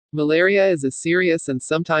Malaria is a serious and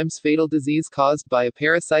sometimes fatal disease caused by a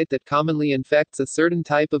parasite that commonly infects a certain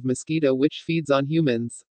type of mosquito which feeds on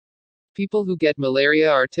humans. People who get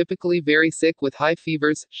malaria are typically very sick with high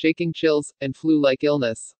fevers, shaking chills, and flu-like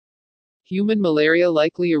illness. Human malaria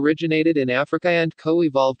likely originated in Africa and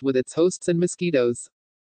co-evolved with its hosts and mosquitoes.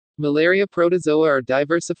 Malaria protozoa are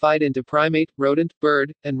diversified into primate, rodent,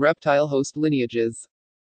 bird, and reptile host lineages.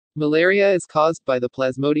 Malaria is caused by the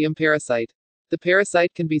Plasmodium parasite. The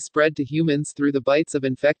parasite can be spread to humans through the bites of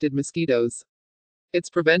infected mosquitoes. Its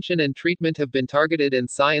prevention and treatment have been targeted in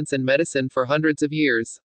science and medicine for hundreds of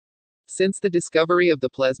years. Since the discovery of the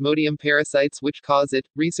Plasmodium parasites which cause it,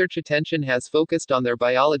 research attention has focused on their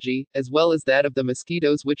biology, as well as that of the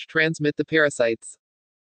mosquitoes which transmit the parasites.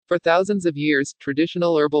 For thousands of years,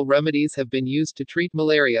 traditional herbal remedies have been used to treat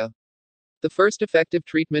malaria. The first effective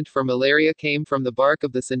treatment for malaria came from the bark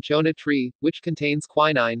of the cinchona tree, which contains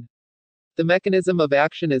quinine. The mechanism of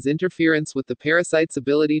action is interference with the parasite's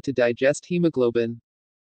ability to digest hemoglobin.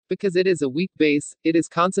 Because it is a weak base, it is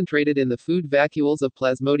concentrated in the food vacuoles of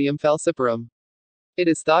Plasmodium falciparum. It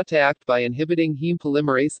is thought to act by inhibiting heme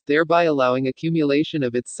polymerase, thereby allowing accumulation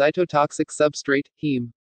of its cytotoxic substrate,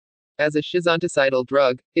 heme. As a schizonticidal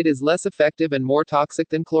drug, it is less effective and more toxic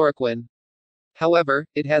than chloroquine. However,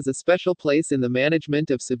 it has a special place in the management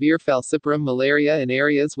of severe falciparum malaria in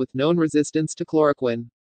areas with known resistance to chloroquine.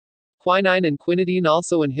 Quinine and quinidine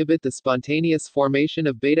also inhibit the spontaneous formation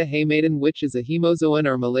of beta-haemadin, which is a hemozoin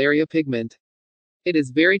or malaria pigment. It is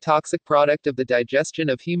very toxic product of the digestion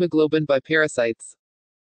of hemoglobin by parasites.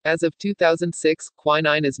 As of 2006,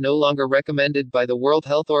 quinine is no longer recommended by the World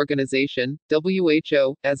Health Organization,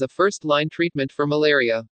 WHO, as a first-line treatment for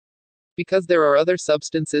malaria. Because there are other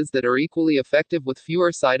substances that are equally effective with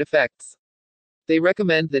fewer side effects. They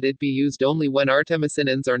recommend that it be used only when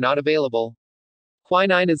artemisinins are not available.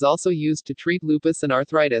 Quinine is also used to treat lupus and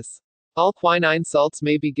arthritis. All quinine salts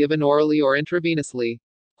may be given orally or intravenously.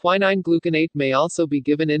 Quinine gluconate may also be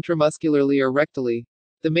given intramuscularly or rectally.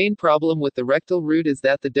 The main problem with the rectal route is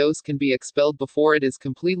that the dose can be expelled before it is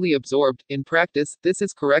completely absorbed. In practice, this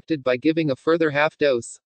is corrected by giving a further half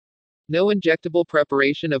dose. No injectable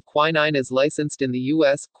preparation of quinine is licensed in the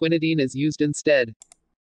US, quinidine is used instead.